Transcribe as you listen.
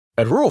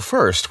At Rural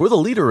First, we're the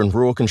leader in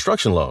rural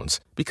construction loans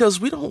because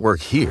we don't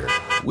work here.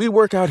 We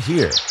work out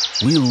here.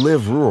 We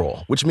live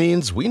rural, which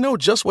means we know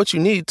just what you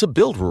need to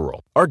build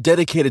rural. Our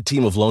dedicated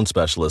team of loan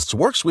specialists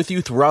works with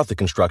you throughout the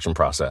construction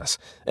process.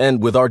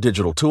 And with our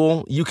digital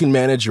tool, you can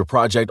manage your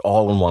project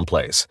all in one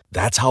place.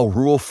 That's how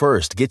Rural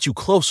First gets you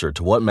closer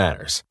to what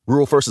matters.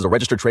 Rural First is a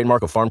registered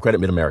trademark of Farm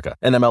Credit Mid-America,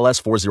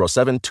 NMLS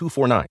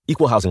 407249.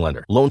 Equal housing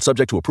lender. Loan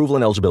subject to approval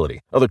and eligibility.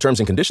 Other terms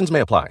and conditions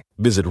may apply.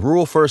 Visit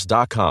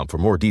ruralfirst.com for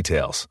more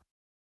details.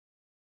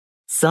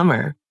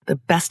 Summer, the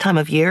best time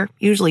of year,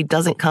 usually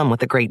doesn't come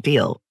with a great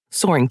deal.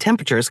 Soaring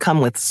temperatures come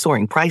with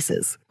soaring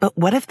prices. But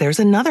what if there's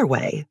another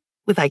way?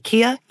 With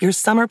IKEA, your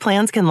summer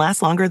plans can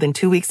last longer than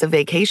 2 weeks of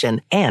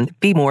vacation and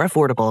be more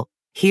affordable.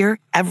 Here,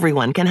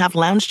 everyone can have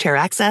lounge chair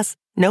access,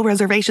 no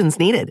reservations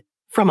needed.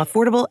 From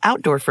affordable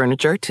outdoor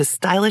furniture to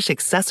stylish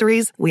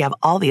accessories, we have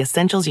all the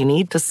essentials you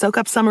need to soak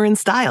up summer in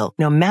style,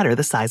 no matter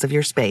the size of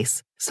your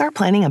space. Start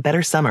planning a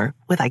better summer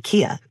with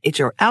IKEA. It's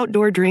your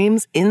outdoor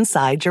dreams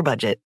inside your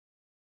budget.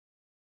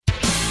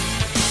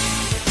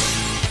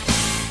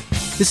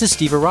 This is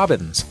Steve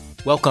Robbins.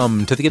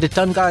 Welcome to the Get It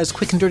Done Guys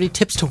quick and dirty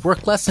tips to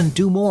work less and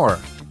do more.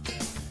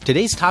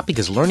 Today's topic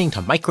is learning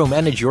to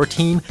micromanage your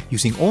team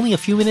using only a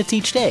few minutes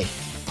each day.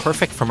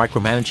 Perfect for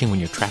micromanaging when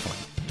you're traveling.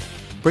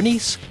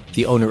 Bernice,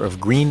 the owner of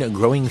Green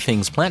Growing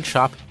Things Plant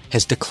Shop,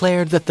 has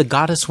declared that the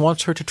goddess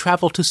wants her to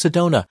travel to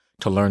Sedona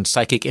to learn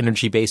psychic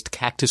energy-based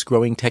cactus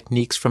growing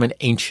techniques from an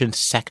ancient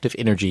sect of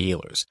energy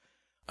healers.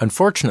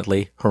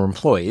 Unfortunately, her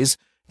employees,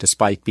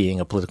 despite being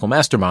a political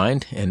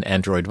mastermind, an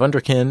android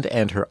wunderkind,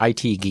 and her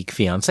IT geek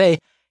fiancé,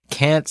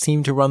 can't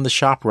seem to run the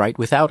shop right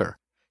without her.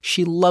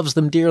 She loves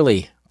them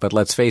dearly, but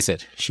let's face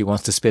it, she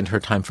wants to spend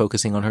her time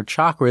focusing on her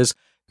chakras,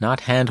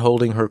 not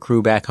hand-holding her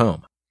crew back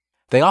home.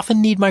 They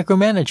often need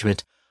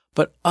micromanagement,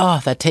 but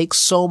that takes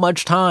so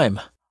much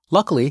time.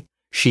 Luckily,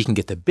 she can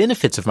get the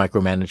benefits of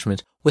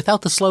micromanagement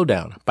without the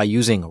slowdown by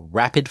using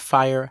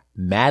rapid-fire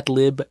Mad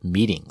Lib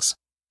meetings.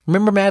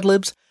 Remember Mad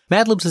Libs?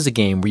 Mad Libs is a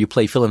game where you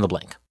play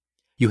fill-in-the-blank.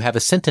 You have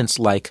a sentence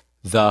like,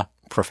 the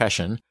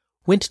profession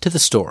went to the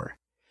store.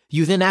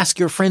 You then ask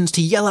your friends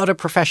to yell out a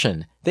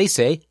profession. They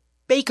say,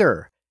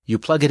 baker. You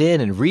plug it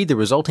in and read the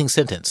resulting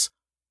sentence.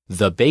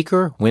 The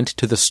baker went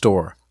to the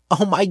store.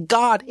 Oh my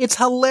God, it's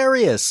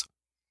hilarious.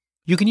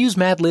 You can use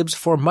Mad Libs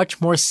for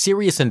much more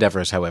serious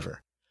endeavors,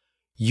 however.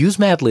 Use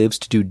Mad Libs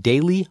to do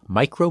daily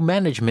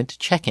micromanagement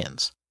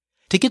check-ins.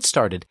 To get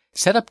started,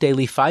 set up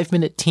daily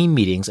 5-minute team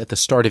meetings at the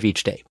start of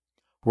each day.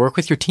 Work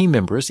with your team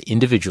members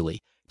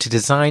individually to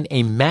design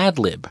a Mad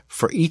Lib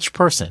for each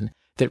person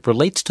that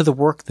relates to the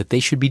work that they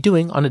should be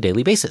doing on a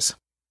daily basis.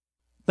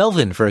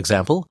 Melvin, for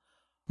example,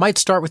 might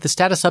start with a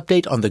status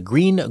update on the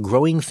Green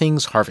Growing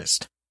Things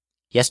harvest.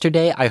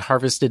 Yesterday, I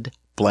harvested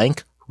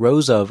blank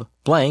rows of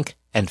blank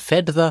and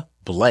fed the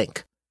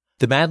blank.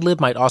 The Mad Lib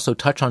might also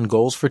touch on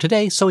goals for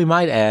today, so we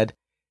might add,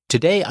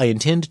 today I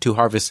intend to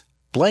harvest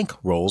blank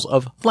rolls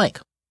of blank.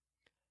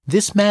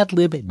 This Mad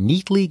Lib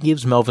neatly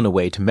gives Melvin a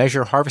way to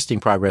measure harvesting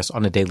progress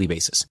on a daily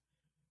basis.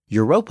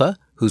 Europa,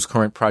 whose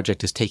current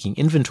project is taking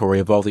inventory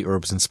of all the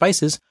herbs and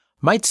spices,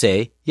 might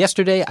say,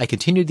 yesterday I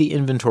continued the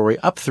inventory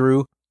up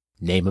through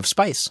name of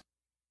spice.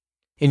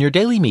 In your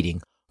daily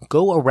meeting,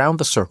 go around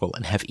the circle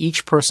and have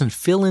each person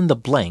fill in the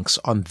blanks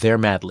on their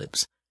Mad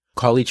Libs.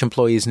 Call each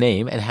employee's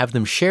name and have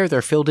them share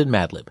their filled-in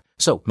Mad Lib.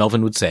 So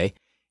Melvin would say,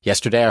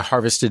 yesterday I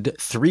harvested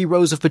 3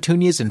 rows of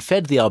petunias and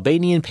fed the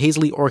Albanian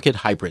paisley orchid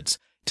hybrids.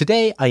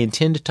 Today I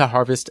intend to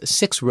harvest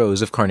 6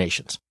 rows of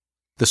carnations.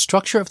 The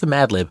structure of the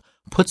Mad Lib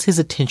puts his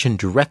attention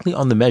directly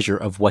on the measure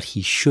of what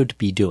he should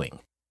be doing.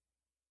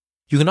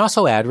 You can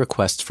also add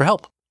requests for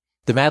help.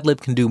 The Mad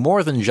Lib can do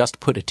more than just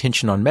put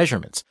attention on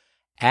measurements.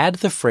 Add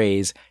the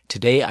phrase,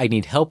 today I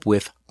need help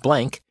with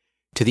blank,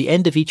 to the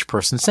end of each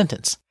person's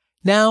sentence.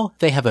 Now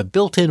they have a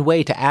built-in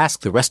way to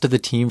ask the rest of the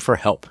team for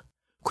help.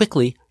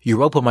 Quickly,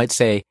 Europa might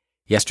say,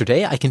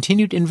 yesterday I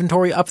continued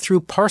inventory up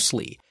through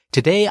parsley.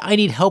 Today I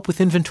need help with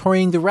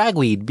inventorying the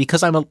ragweed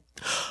because I'm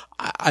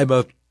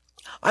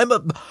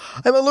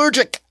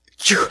allergic.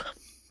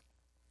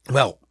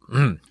 Well,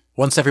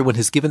 once everyone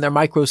has given their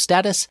micro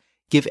status,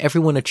 give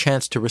everyone a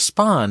chance to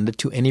respond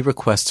to any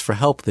requests for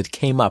help that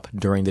came up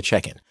during the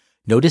check-in.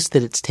 Notice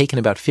that it's taken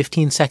about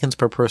 15 seconds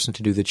per person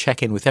to do the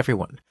check-in with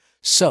everyone.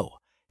 So,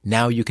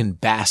 now you can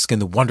bask in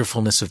the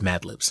wonderfulness of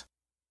Mad Libs.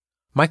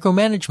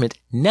 Micromanagement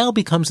now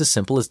becomes as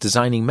simple as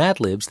designing Mad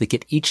Libs that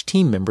get each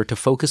team member to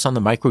focus on the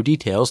micro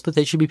details that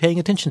they should be paying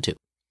attention to.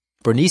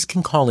 Bernice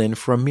can call in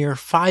for a mere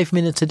 5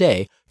 minutes a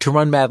day to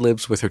run Mad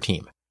Libs with her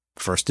team.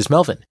 First is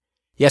Melvin.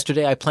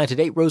 Yesterday I planted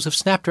 8 rows of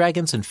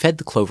snapdragons and fed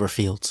the clover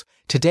fields.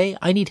 Today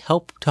I need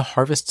help to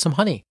harvest some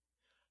honey.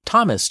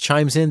 Thomas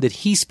chimes in that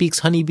he speaks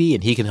honeybee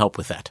and he can help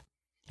with that.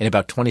 In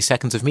about 20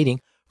 seconds of meeting,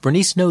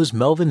 Bernice knows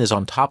Melvin is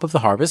on top of the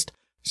harvest,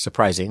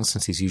 surprising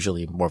since he's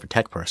usually more of a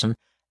tech person,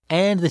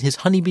 and that his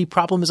honeybee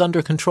problem is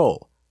under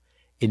control.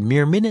 In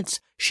mere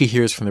minutes, she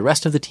hears from the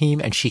rest of the team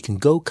and she can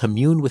go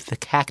commune with the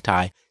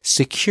cacti,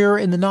 secure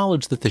in the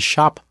knowledge that the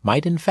shop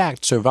might in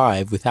fact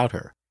survive without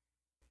her.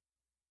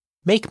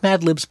 Make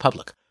Mad Libs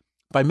public.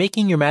 By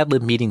making your Mad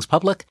Lib meetings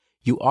public,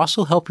 you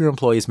also help your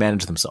employees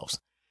manage themselves.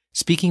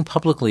 Speaking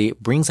publicly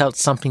brings out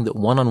something that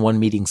one-on-one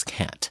meetings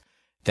can't.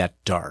 That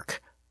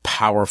dark,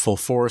 powerful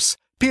force,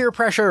 peer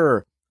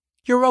pressure.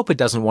 Europa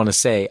doesn't want to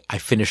say, I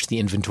finished the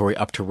inventory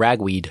up to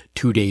ragweed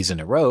 2 days in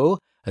a row,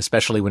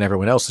 especially when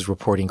everyone else is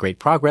reporting great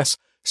progress,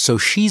 so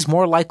she's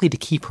more likely to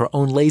keep her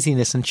own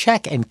laziness in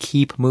check and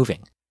keep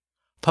moving.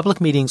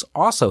 Public meetings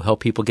also help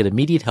people get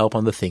immediate help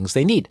on the things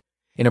they need.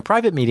 In a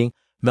private meeting,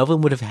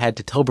 Melvin would have had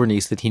to tell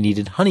Bernice that he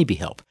needed honeybee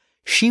help.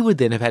 She would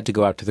then have had to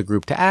go out to the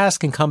group to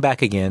ask and come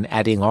back again,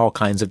 adding all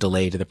kinds of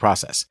delay to the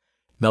process.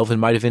 Melvin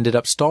might have ended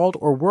up stalled,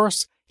 or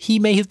worse, he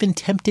may have been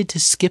tempted to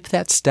skip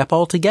that step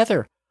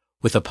altogether.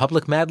 With a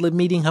public Mad Lib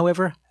meeting,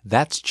 however,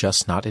 that's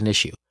just not an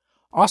issue.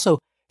 Also,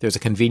 there's a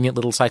convenient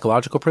little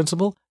psychological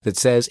principle that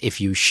says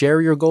if you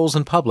share your goals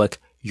in public,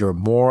 you're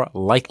more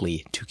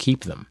likely to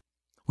keep them.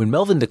 When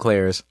Melvin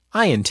declares,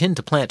 I intend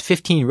to plant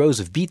 15 rows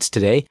of beets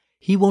today,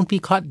 he won't be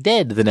caught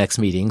dead the next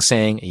meeting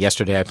saying,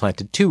 yesterday I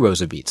planted 2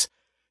 rows of beets.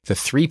 The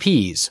 3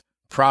 Ps,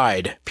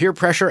 pride, peer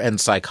pressure,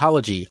 and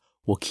psychology,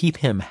 will keep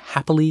him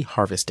happily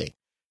harvesting.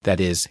 That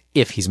is,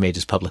 if he's made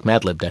his public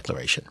Mad Lib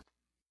declaration.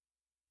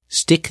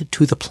 Stick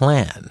to the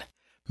plan.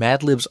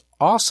 Mad Libs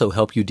also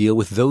help you deal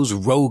with those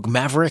rogue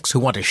mavericks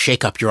who want to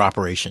shake up your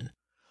operation.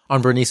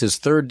 On Bernice's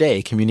 3rd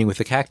day communing with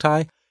the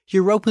cacti,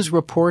 Europa's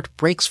report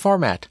breaks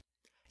format.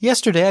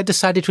 Yesterday, I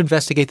decided to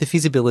investigate the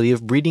feasibility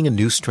of breeding a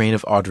new strain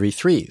of Audrey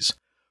 3s.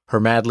 Her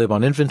Mad Lib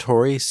on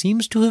inventory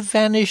seems to have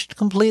vanished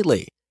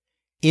completely.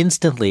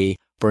 Instantly,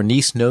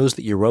 Bernice knows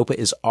that Europa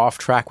is off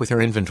track with her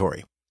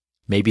inventory.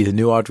 Maybe the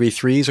new Audrey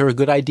 3s are a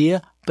good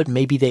idea, but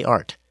maybe they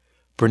aren't.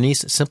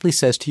 Bernice simply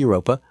says to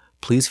Europa,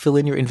 please fill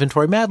in your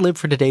inventory Mad Lib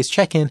for today's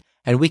check-in,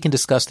 and we can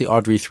discuss the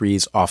Audrey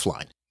 3s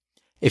offline.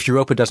 If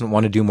Europa doesn't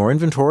want to do more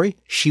inventory,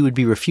 she would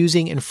be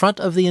refusing in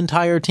front of the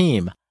entire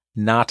team.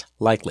 Not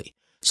likely.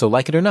 So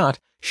like it or not,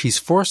 she's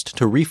forced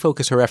to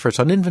refocus her efforts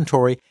on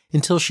inventory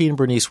until she and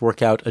Bernice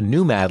work out a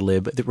new Mad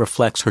Lib that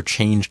reflects her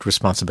changed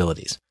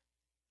responsibilities.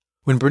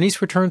 When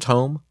Bernice returns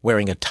home,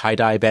 wearing a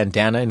tie-dye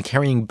bandana and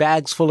carrying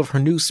bags full of her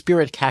new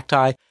spirit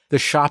cacti, the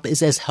shop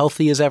is as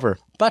healthy as ever.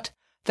 But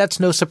that's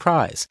no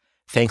surprise.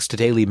 Thanks to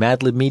daily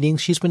Mad Lib meetings,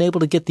 she's been able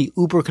to get the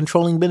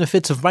uber-controlling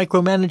benefits of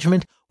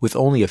micromanagement with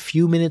only a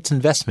few minutes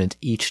investment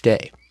each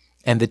day.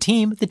 And the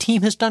team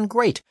has done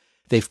great.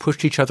 They've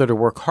pushed each other to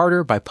work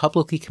harder by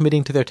publicly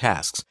committing to their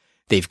tasks.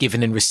 They've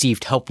given and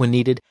received help when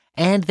needed,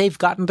 and they've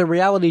gotten the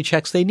reality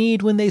checks they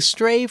need when they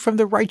stray from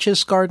the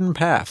righteous garden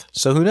path.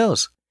 So who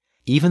knows?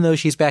 Even though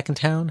she's back in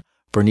town,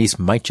 Bernice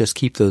might just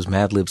keep those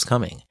Mad Libs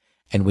coming.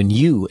 And when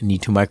you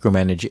need to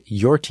micromanage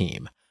your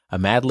team, a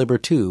Mad Lib or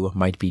 2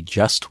 might be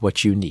just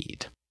what you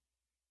need.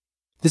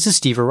 This is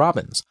Steve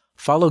Robbins.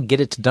 Follow Get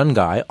It Done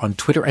Guy on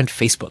Twitter and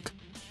Facebook.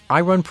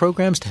 I run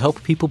programs to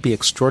help people be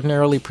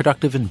extraordinarily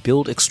productive and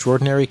build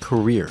extraordinary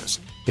careers.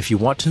 If you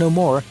want to know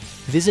more,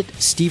 visit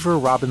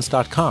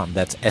steverrobbins.com.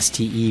 That's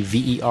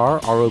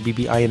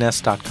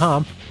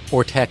STEVERROBBINS.com,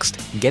 or text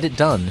Get It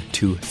Done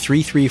to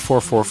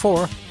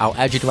 33444. I'll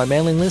add you to my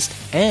mailing list,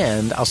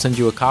 and I'll send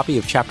you a copy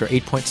of Chapter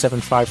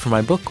 8.75 from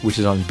my book, which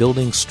is on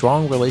building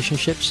strong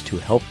relationships to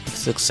help with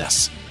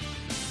success.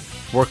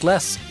 Work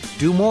less,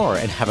 do more,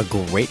 and have a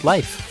great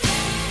life.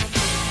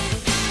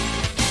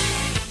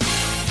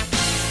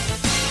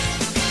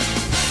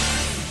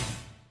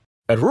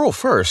 At Rural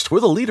First, we're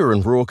the leader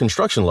in rural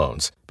construction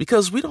loans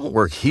because we don't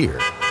work here.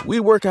 We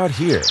work out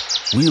here.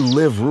 We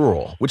live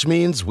rural, which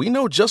means we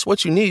know just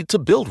what you need to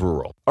build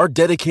rural. Our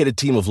dedicated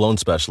team of loan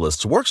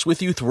specialists works with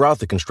you throughout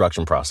the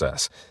construction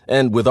process.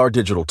 And with our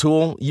digital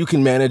tool, you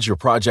can manage your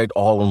project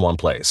all in one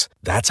place.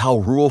 That's how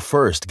Rural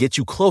First gets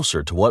you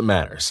closer to what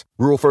matters.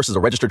 Rural First is a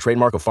registered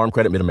trademark of Farm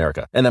Credit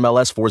Mid-America,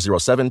 NMLS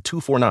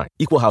 407249,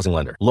 Equal Housing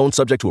Lender. Loan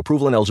subject to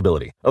approval and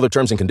eligibility. Other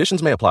terms and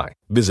conditions may apply.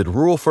 Visit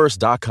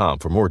ruralfirst.com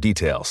for more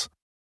details.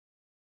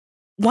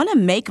 Want to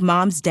make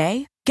Mom's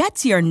day? Get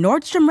to your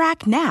Nordstrom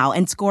Rack now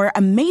and score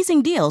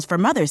amazing deals for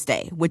Mother's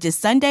Day, which is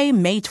Sunday,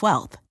 May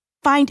 12th.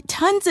 Find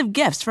tons of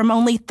gifts from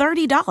only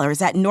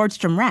 $30 at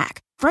Nordstrom Rack.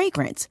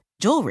 Fragrance,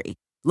 jewelry,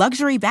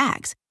 luxury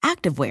bags,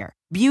 activewear,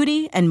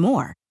 beauty, and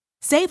more.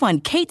 Save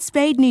on Kate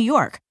Spade New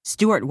York,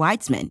 Stuart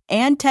Weitzman,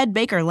 and Ted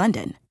Baker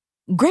London.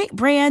 Great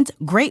brands,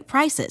 great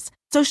prices.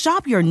 So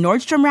shop your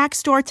Nordstrom Rack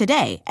store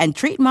today and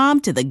treat Mom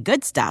to the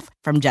good stuff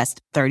from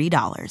just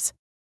 $30.